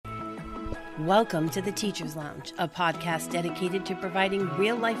Welcome to the Teacher's Lounge, a podcast dedicated to providing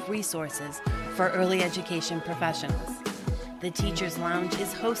real-life resources for early education professionals. The Teacher's Lounge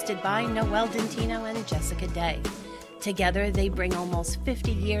is hosted by Noelle Dentino and Jessica Day. Together, they bring almost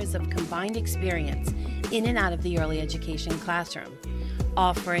 50 years of combined experience in and out of the early education classroom,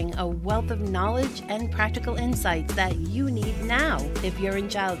 offering a wealth of knowledge and practical insights that you need now if you're in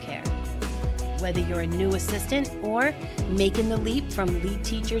childcare. Whether you're a new assistant or making the leap from lead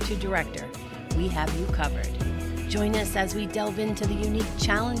teacher to director, we have you covered. Join us as we delve into the unique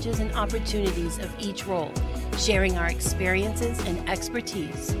challenges and opportunities of each role, sharing our experiences and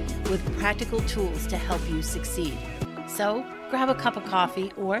expertise with practical tools to help you succeed. So grab a cup of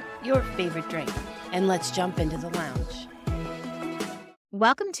coffee or your favorite drink, and let's jump into the lounge.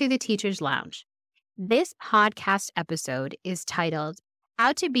 Welcome to the Teacher's Lounge. This podcast episode is titled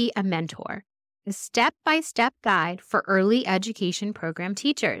How to Be a Mentor, a step-by-step guide for early education program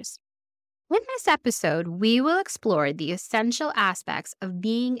teachers. In this episode, we will explore the essential aspects of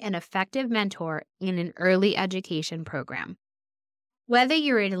being an effective mentor in an early education program. Whether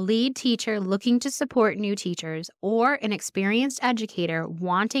you're a lead teacher looking to support new teachers or an experienced educator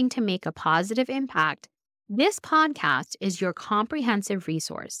wanting to make a positive impact, this podcast is your comprehensive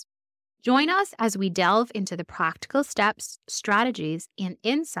resource. Join us as we delve into the practical steps, strategies, and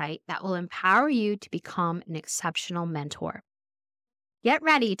insight that will empower you to become an exceptional mentor. Get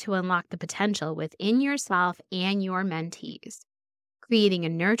ready to unlock the potential within yourself and your mentees, creating a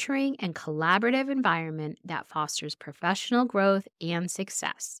nurturing and collaborative environment that fosters professional growth and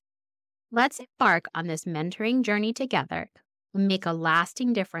success. Let's embark on this mentoring journey together and make a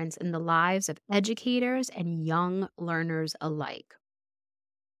lasting difference in the lives of educators and young learners alike.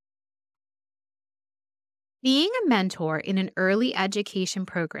 Being a mentor in an early education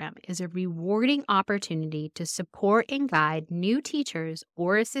program is a rewarding opportunity to support and guide new teachers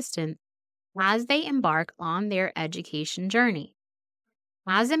or assistants as they embark on their education journey.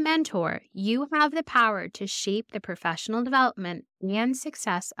 As a mentor, you have the power to shape the professional development and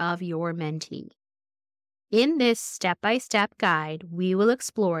success of your mentee. In this step-by-step guide, we will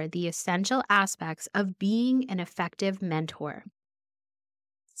explore the essential aspects of being an effective mentor.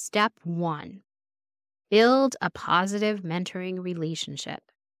 Step 1. Build a positive mentoring relationship.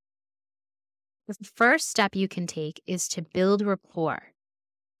 The first step you can take is to build rapport.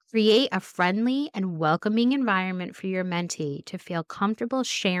 Create a friendly and welcoming environment for your mentee to feel comfortable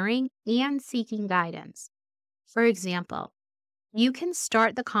sharing and seeking guidance. For example, you can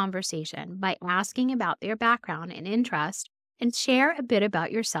start the conversation by asking about their background and interest and share a bit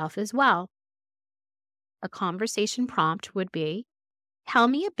about yourself as well. A conversation prompt would be, tell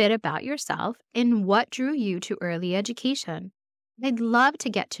me a bit about yourself and what drew you to early education. I'd love to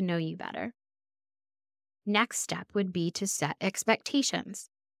get to know you better. Next step would be to set expectations.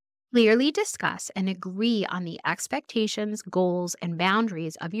 Clearly discuss and agree on the expectations, goals, and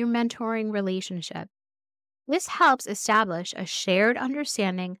boundaries of your mentoring relationship. This helps establish a shared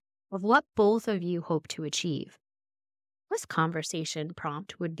understanding of what both of you hope to achieve. This conversation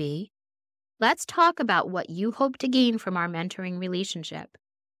prompt would be, let's talk about what you hope to gain from our mentoring relationship.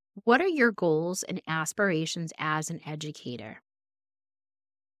 What are your goals and aspirations as an educator?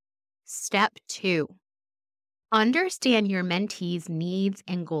 Step 2. Understand your mentee's needs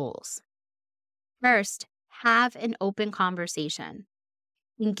and goals. First, have an open conversation.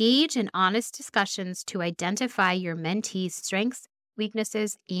 Engage in honest discussions to identify your mentee's strengths,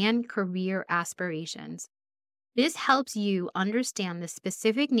 weaknesses, and career aspirations. This helps you understand the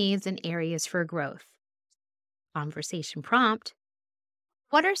specific needs and areas for growth. Conversation prompt.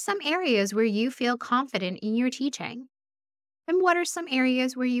 What are some areas where you feel confident in your teaching? And what are some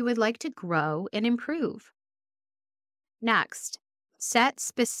areas where you would like to grow and improve? Next, set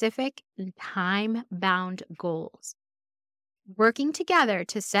specific and time-bound goals. Working together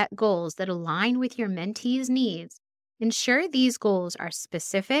to set goals that align with your mentee's needs, ensure these goals are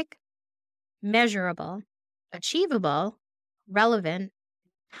specific, measurable, achievable, relevant,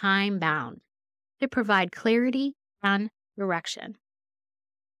 time-bound to provide clarity and direction.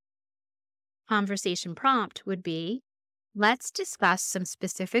 Conversation prompt would be, let's discuss some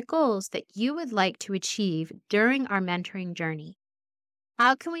specific goals that you would like to achieve during our mentoring journey.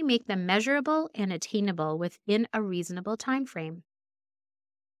 How can we make them measurable and attainable within a reasonable time frame?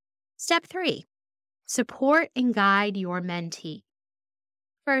 Step 3. Support and guide your mentee.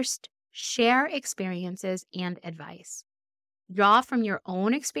 First, share experiences and advice. Draw from your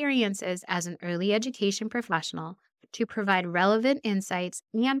own experiences as an early education professional to provide relevant insights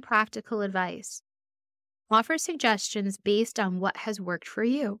and practical advice. Offer suggestions based on what has worked for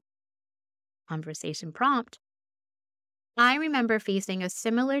you. Conversation prompt. I remember facing a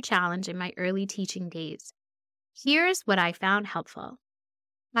similar challenge in my early teaching days. Here's what I found helpful.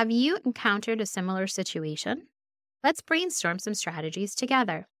 Have you encountered a similar situation? Let's brainstorm some strategies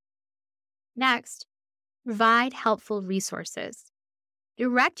together. Next, provide helpful resources.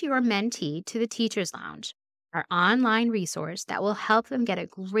 Direct your mentee to the Teachers Lounge, our online resource that will help them get a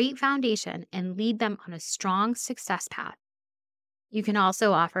great foundation and lead them on a strong success path. You can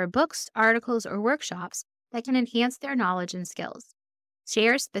also offer books, articles, or workshops that can enhance their knowledge and skills.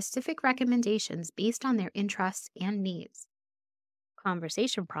 Share specific recommendations based on their interests and needs.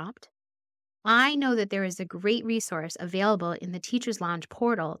 Conversation prompt. I know that there is a great resource available in the Teachers Lounge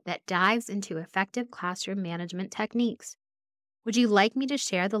portal that dives into effective classroom management techniques. Would you like me to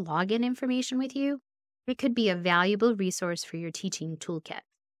share the login information with you? It could be a valuable resource for your teaching toolkit.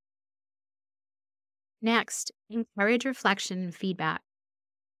 Next, encourage reflection and feedback.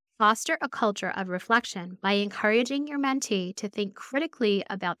 Foster a culture of reflection by encouraging your mentee to think critically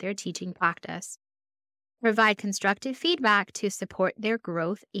about their teaching practice. Provide constructive feedback to support their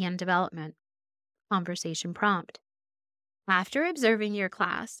growth and development. Conversation prompt. After observing your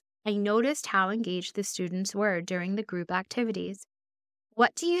class, I noticed how engaged the students were during the group activities.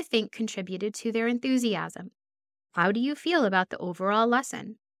 What do you think contributed to their enthusiasm? How do you feel about the overall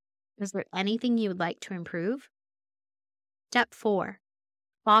lesson? Is there anything you would like to improve? Step 4.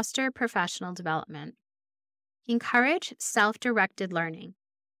 Foster professional development. Encourage self-directed learning.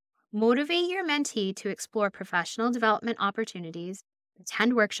 Motivate your mentee to explore professional development opportunities,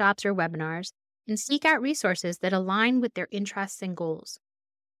 attend workshops or webinars, and seek out resources that align with their interests and goals.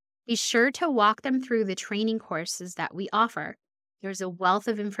 Be sure to walk them through the training courses that we offer. There's a wealth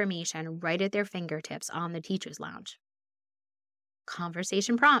of information right at their fingertips on the Teachers Lounge.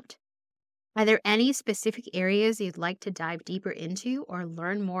 Conversation prompt. Are there any specific areas you'd like to dive deeper into or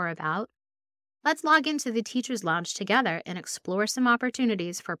learn more about? Let's log into the Teachers Lounge together and explore some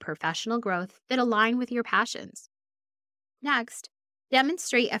opportunities for professional growth that align with your passions. Next,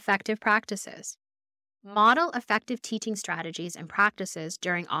 demonstrate effective practices. Model effective teaching strategies and practices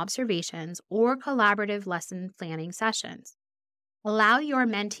during observations or collaborative lesson planning sessions. Allow your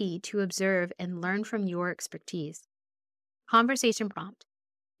mentee to observe and learn from your expertise. Conversation prompt.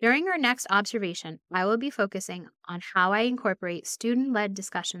 During our next observation, I will be focusing on how I incorporate student-led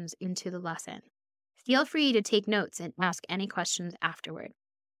discussions into the lesson. Feel free to take notes and ask any questions afterward.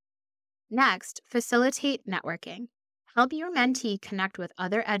 Next, facilitate networking. Help your mentee connect with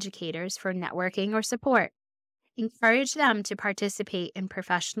other educators for networking or support. Encourage them to participate in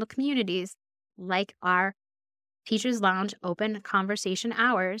professional communities like our Teachers Lounge open conversation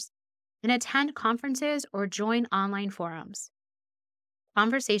hours and attend conferences or join online forums.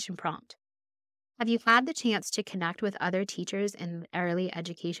 Conversation prompt. Have you had the chance to connect with other teachers in the early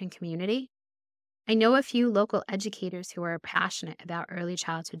education community? I know a few local educators who are passionate about early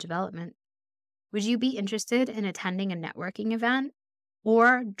childhood development. Would you be interested in attending a networking event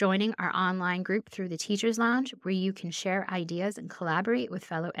or joining our online group through the Teachers Lounge where you can share ideas and collaborate with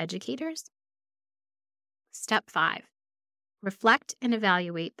fellow educators? Step 5. Reflect and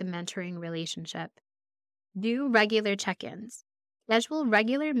evaluate the mentoring relationship. Do regular check-ins. Schedule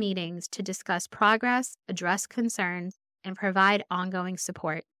regular meetings to discuss progress, address concerns, and provide ongoing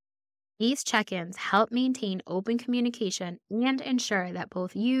support. These check-ins help maintain open communication and ensure that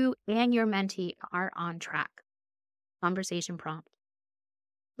both you and your mentee are on track. Conversation prompt.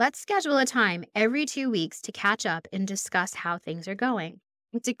 Let's schedule a time every 2 weeks to catch up and discuss how things are going.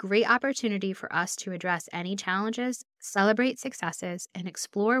 It's a great opportunity for us to address any challenges, celebrate successes, and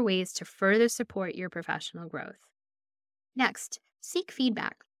explore ways to further support your professional growth. Next, seek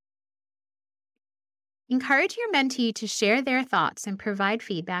feedback. Encourage your mentee to share their thoughts and provide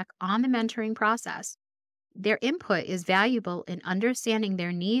feedback on the mentoring process. Their input is valuable in understanding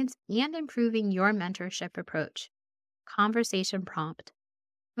their needs and improving your mentorship approach. Conversation prompt.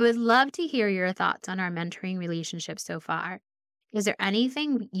 I would love to hear your thoughts on our mentoring relationship so far. Is there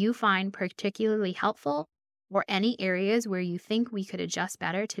anything you find particularly helpful or any areas where you think we could adjust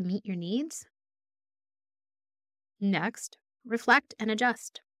better to meet your needs? Next, reflect and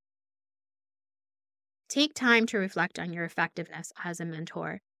adjust. Take time to reflect on your effectiveness as a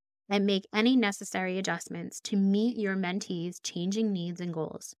mentor and make any necessary adjustments to meet your mentee's changing needs and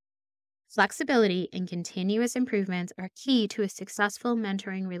goals. Flexibility and continuous improvements are key to a successful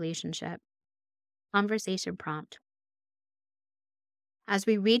mentoring relationship. Conversation prompt. As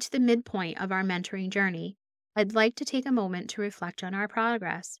we reach the midpoint of our mentoring journey, I'd like to take a moment to reflect on our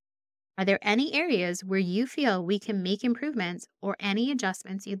progress. Are there any areas where you feel we can make improvements or any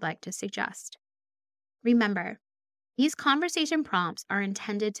adjustments you'd like to suggest? Remember, These conversation prompts are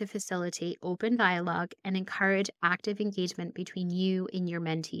intended to facilitate open dialogue and encourage active engagement between you and your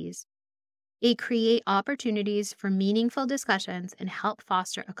mentees. They create opportunities for meaningful discussions and help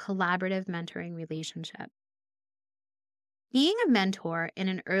foster a collaborative mentoring relationship. Being a mentor in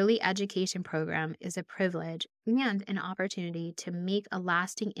an early education program is a privilege and an opportunity to make a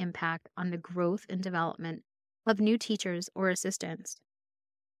lasting impact on the growth and development of new teachers or assistants.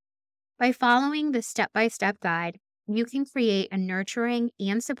 By following the step-by-step guide, you can create a nurturing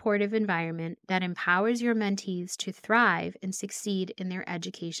and supportive environment that empowers your mentees to thrive and succeed in their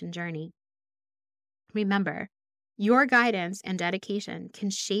education journey. Remember, your guidance and dedication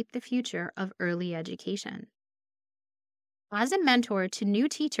can shape the future of early education. As a mentor to new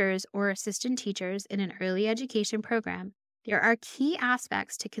teachers or assistant teachers in an early education program, there are key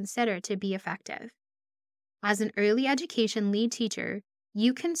aspects to consider to be effective. As an early education lead teacher,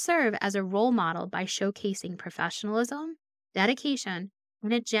 you can serve as a role model by showcasing professionalism, dedication,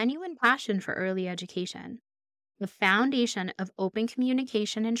 and a genuine passion for early education. The foundation of open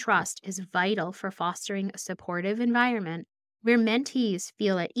communication and trust is vital for fostering a supportive environment where mentees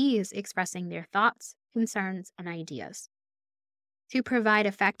feel at ease expressing their thoughts, concerns, and ideas. To provide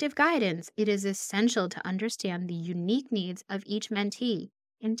effective guidance, it is essential to understand the unique needs of each mentee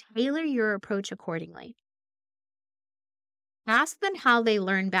and tailor your approach accordingly. Ask them how they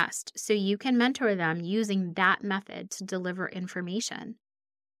learn best so you can mentor them using that method to deliver information.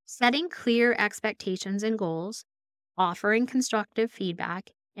 Setting clear expectations and goals, offering constructive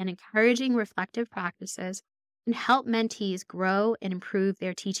feedback, and encouraging reflective practices can help mentees grow and improve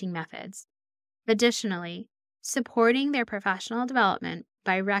their teaching methods. Additionally, supporting their professional development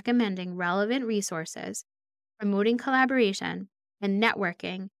by recommending relevant resources, promoting collaboration and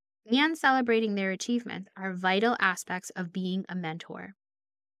networking, and celebrating their achievements are vital aspects of being a mentor.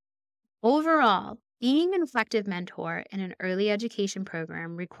 Overall, being an effective mentor in an early education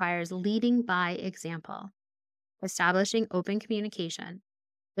program requires leading by example, establishing open communication,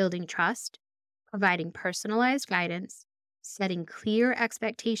 building trust, providing personalized guidance, setting clear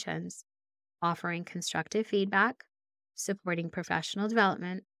expectations, offering constructive feedback, supporting professional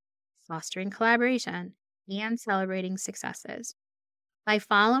development, fostering collaboration, and celebrating successes. By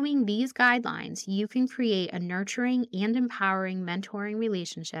following these guidelines, you can create a nurturing and empowering mentoring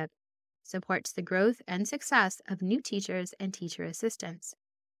relationship that supports the growth and success of new teachers and teacher assistants.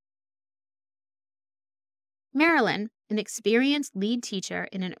 Marilyn, an experienced lead teacher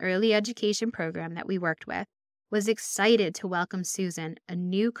in an early education program that we worked with, was excited to welcome Susan, a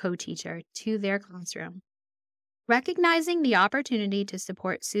new co-teacher, to their classroom. Recognizing the opportunity to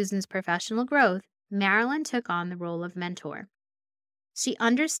support Susan's professional growth, Marilyn took on the role of mentor. She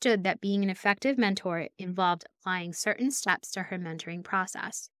understood that being an effective mentor involved applying certain steps to her mentoring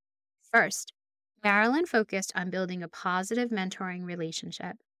process. First, Marilyn focused on building a positive mentoring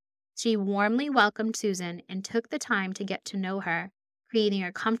relationship. She warmly welcomed Susan and took the time to get to know her, creating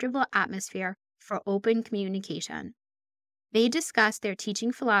a comfortable atmosphere for open communication. They discussed their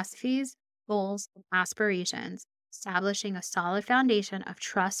teaching philosophies, goals, and aspirations, establishing a solid foundation of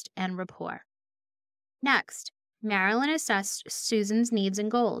trust and rapport. Next, Marilyn assessed Susan's needs and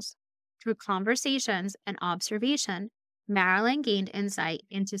goals. Through conversations and observation, Marilyn gained insight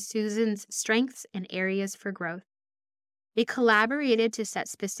into Susan's strengths and areas for growth. They collaborated to set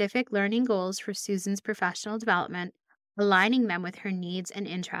specific learning goals for Susan's professional development, aligning them with her needs and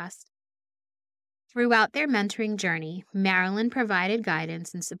interests. Throughout their mentoring journey, Marilyn provided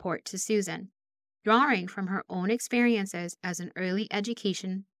guidance and support to Susan, drawing from her own experiences as an early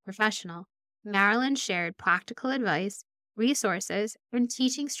education professional. Marilyn shared practical advice, resources, and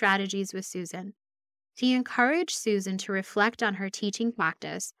teaching strategies with Susan. She encouraged Susan to reflect on her teaching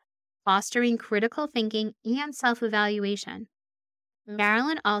practice, fostering critical thinking and self-evaluation.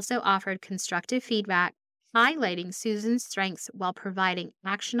 Marilyn also offered constructive feedback, highlighting Susan's strengths while providing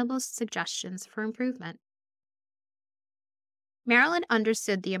actionable suggestions for improvement. Marilyn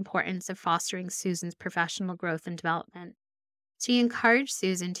understood the importance of fostering Susan's professional growth and development. She encouraged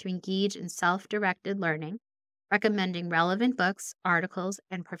Susan to engage in self-directed learning, recommending relevant books, articles,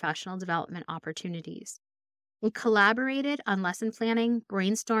 and professional development opportunities. They collaborated on lesson planning,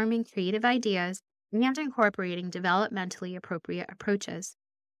 brainstorming creative ideas, and incorporating developmentally appropriate approaches.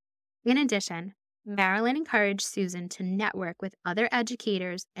 In addition, Marilyn encouraged Susan to network with other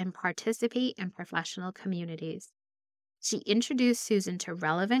educators and participate in professional communities. She introduced Susan to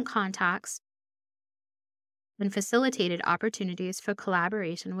relevant contacts and facilitated opportunities for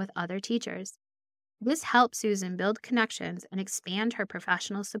collaboration with other teachers. This helped Susan build connections and expand her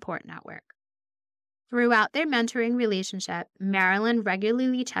professional support network. Throughout their mentoring relationship, Marilyn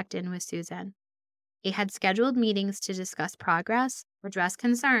regularly checked in with Susan. They had scheduled meetings to discuss progress, address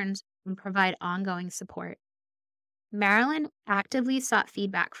concerns, and provide ongoing support. Marilyn actively sought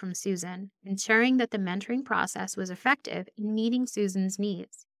feedback from Susan, ensuring that the mentoring process was effective in meeting Susan's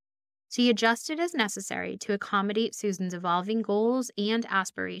needs. She adjusted as necessary to accommodate Susan's evolving goals and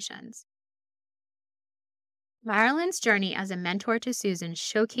aspirations. Marilyn's journey as a mentor to Susan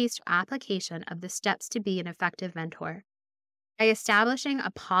showcased application of the steps to be an effective mentor. By establishing a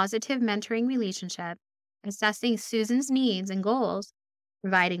positive mentoring relationship, assessing Susan's needs and goals,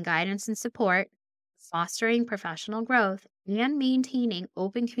 providing guidance and support, fostering professional growth, and maintaining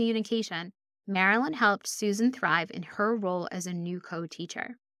open communication, Marilyn helped Susan thrive in her role as a new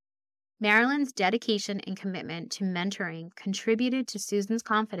co-teacher. Marilyn's dedication and commitment to mentoring contributed to Susan's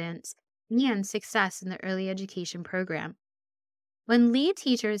confidence and success in the early education program. When lead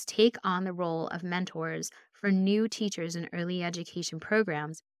teachers take on the role of mentors for new teachers in early education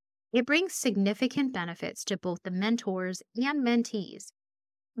programs, it brings significant benefits to both the mentors and mentees.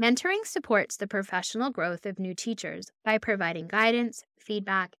 Mentoring supports the professional growth of new teachers by providing guidance,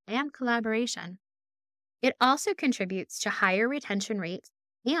 feedback, and collaboration. It also contributes to higher retention rates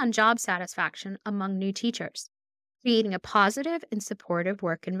and job satisfaction among new teachers, creating a positive and supportive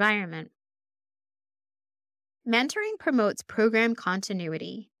work environment. Mentoring promotes program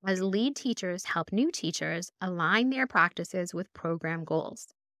continuity as lead teachers help new teachers align their practices with program goals.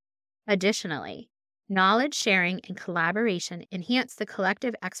 Additionally, knowledge sharing and collaboration enhance the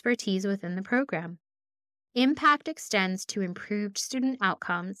collective expertise within the program. Impact extends to improved student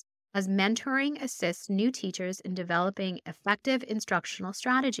outcomes as mentoring assists new teachers in developing effective instructional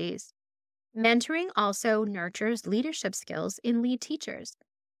strategies. Mentoring also nurtures leadership skills in lead teachers,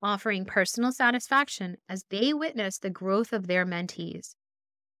 offering personal satisfaction as they witness the growth of their mentees.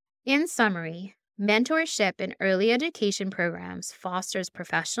 In summary, mentorship in early education programs fosters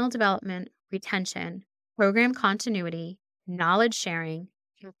professional development, retention, program continuity, knowledge sharing,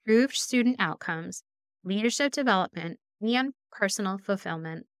 improved student outcomes, leadership development, and personal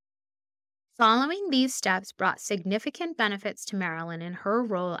fulfillment. Following these steps brought significant benefits to Marilyn in her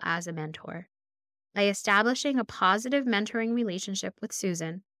role as a mentor. By establishing a positive mentoring relationship with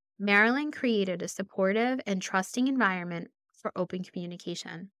Susan, Marilyn created a supportive and trusting environment for open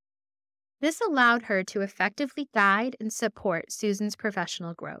communication. This allowed her to effectively guide and support Susan's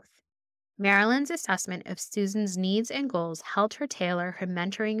professional growth. Marilyn's assessment of Susan's needs and goals helped her tailor her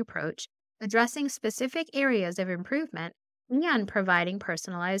mentoring approach, addressing specific areas of improvement and providing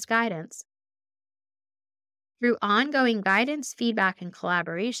personalized guidance. Through ongoing guidance, feedback, and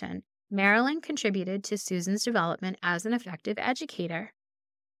collaboration, Marilyn contributed to Susan's development as an effective educator.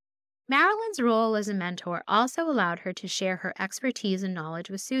 Marilyn's role as a mentor also allowed her to share her expertise and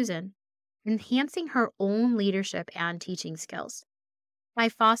knowledge with Susan, enhancing her own leadership and teaching skills. By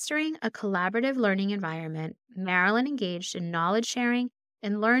fostering a collaborative learning environment, Marilyn engaged in knowledge sharing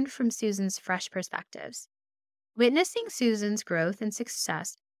and learned from Susan's fresh perspectives. Witnessing Susan's growth and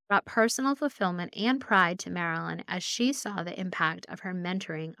success brought personal fulfillment and pride to Marilyn as she saw the impact of her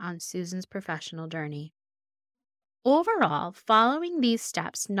mentoring on Susan's professional journey. Overall, following these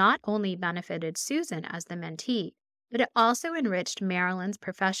steps not only benefited Susan as the mentee, but it also enriched Marilyn's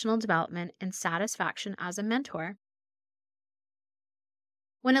professional development and satisfaction as a mentor.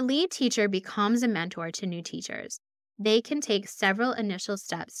 When a lead teacher becomes a mentor to new teachers, they can take several initial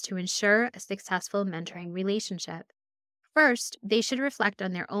steps to ensure a successful mentoring relationship. First, they should reflect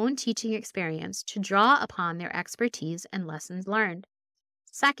on their own teaching experience to draw upon their expertise and lessons learned.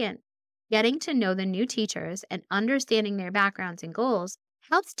 Second, getting to know the new teachers and understanding their backgrounds and goals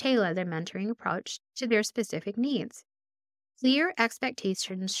helps tailor their mentoring approach to their specific needs. Clear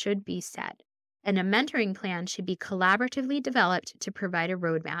expectations should be set, and a mentoring plan should be collaboratively developed to provide a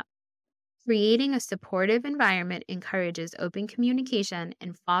roadmap. Creating a supportive environment encourages open communication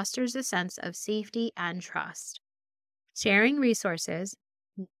and fosters a sense of safety and trust. Sharing resources,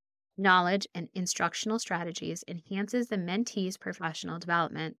 knowledge, and instructional strategies enhances the mentee's professional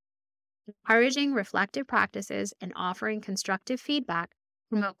development. Encouraging reflective practices and offering constructive feedback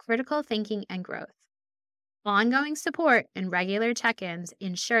promote critical thinking and growth. Ongoing support and regular check-ins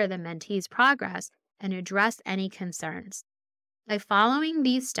ensure the mentee's progress and address any concerns. By following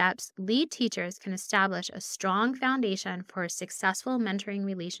these steps, lead teachers can establish a strong foundation for a successful mentoring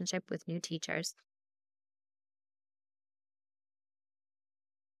relationship with new teachers.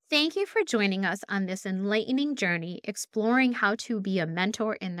 Thank you for joining us on this enlightening journey exploring how to be a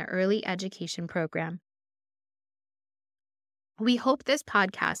mentor in the early education program. We hope this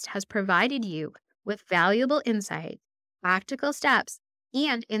podcast has provided you with valuable insight, practical steps,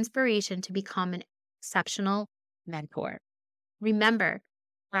 and inspiration to become an exceptional mentor. Remember,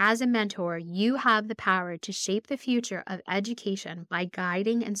 As a mentor, you have the power to shape the future of education by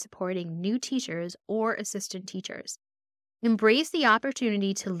guiding and supporting new teachers or assistant teachers. Embrace the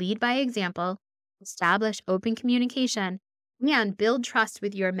opportunity to lead by example, establish open communication, and build trust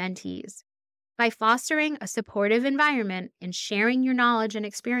with your mentees. By fostering a supportive environment and sharing your knowledge and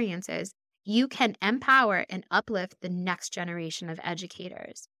experiences, you can empower and uplift the next generation of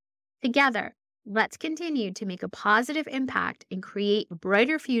educators. Together, let's continue to make a positive impact and create a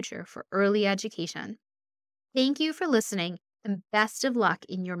brighter future for early education. Thank you for listening, and best of luck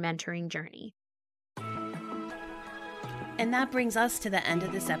in your mentoring journey. And that brings us to the end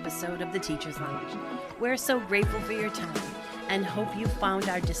of this episode of the Teachers Lounge. We're so grateful for your time and hope you found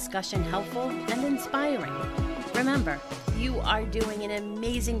our discussion helpful and inspiring. Remember, you are doing an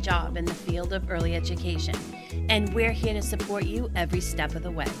amazing job in the field of early education, and we're here to support you every step of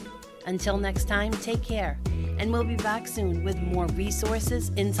the way. Until next time, take care, and we'll be back soon with more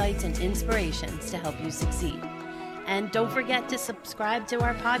resources, insights, and inspirations to help you succeed. And don't forget to subscribe to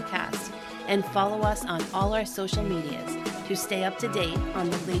our podcast and follow us on all our social medias to stay up to date on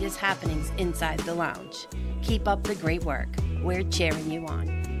the latest happenings inside the lounge. Keep up the great work. We're cheering you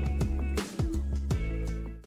on.